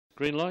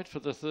Green light for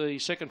the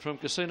second from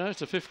Casino.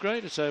 It's a 5th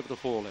grade. It's over to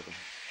 4.11.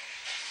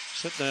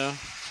 Set now.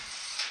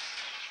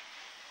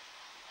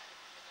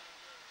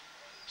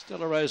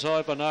 Stella Rose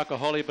High, Banaka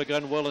Holly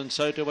begun well, and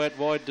so to out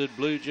wide did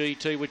Blue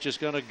GT, which is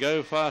going to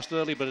go fast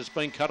early, but it's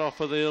been cut off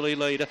for the early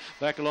leader.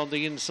 Back along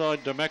the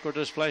inside,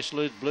 Democritus Flash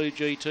leads Blue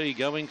GT.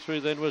 Going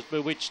through then was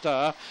Bewitched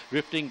Star.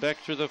 Drifting back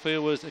through the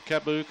field was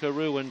Kabu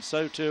Karoo, and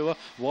so too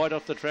wide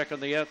off the track on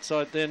the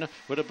outside then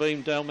would have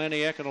been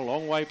Dalmaniac, and a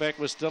long way back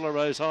was Stella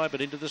Rose High, but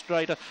into the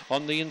straighter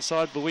on the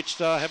inside, Bewitched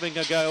Star having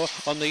a go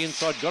on the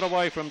inside, got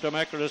away from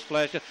Democritus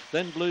Flash,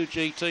 then Blue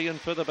GT, and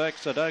further back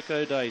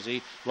Sadoko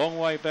Daisy. Long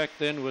way back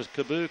then was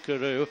Kabu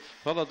Karoo,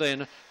 followed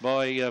then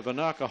by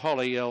Vanaka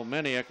Holly.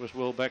 Maniac was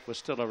well back with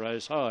Stella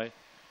Rose High.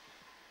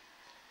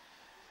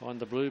 Find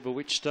the blue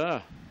Bewitched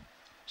Star.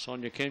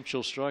 Sonia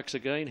Kempshall strikes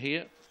again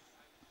here.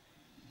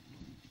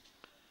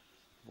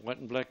 White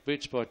and Black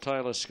Bits by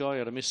Taylor Sky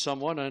had to miss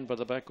someone, owned by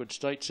the Backward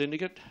State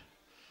Syndicate.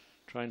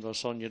 Trained by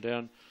Sonia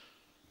down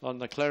on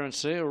the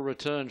Clarence there. Will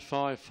return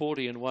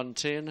 5.40 and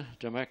 1.10.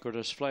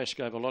 Democritus Flash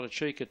gave a lot of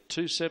cheek at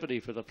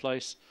 2.70 for the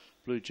place.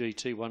 Blue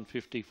GT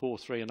 150, 4,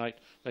 3 and 8.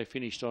 They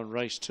finished on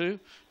race 2.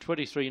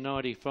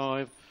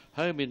 23.95.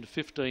 Home in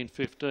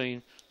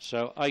 15.15.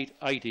 So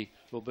 8.80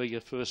 will be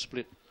your first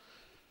split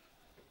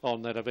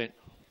on that event.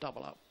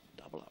 Double up,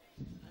 double up,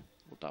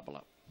 or double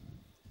up.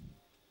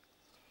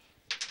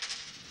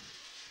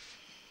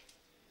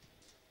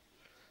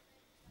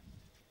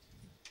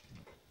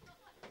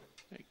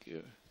 Thank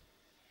you.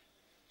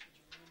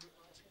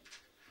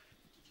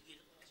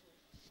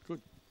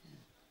 Good.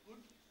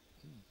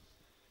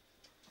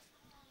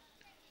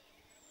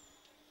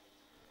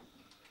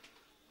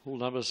 All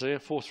numbers there,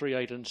 4, 3,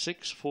 8 and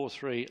 6, 4,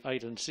 3,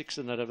 8 and 6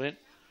 in that event.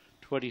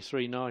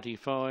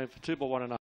 23.95, 2 by 1.5.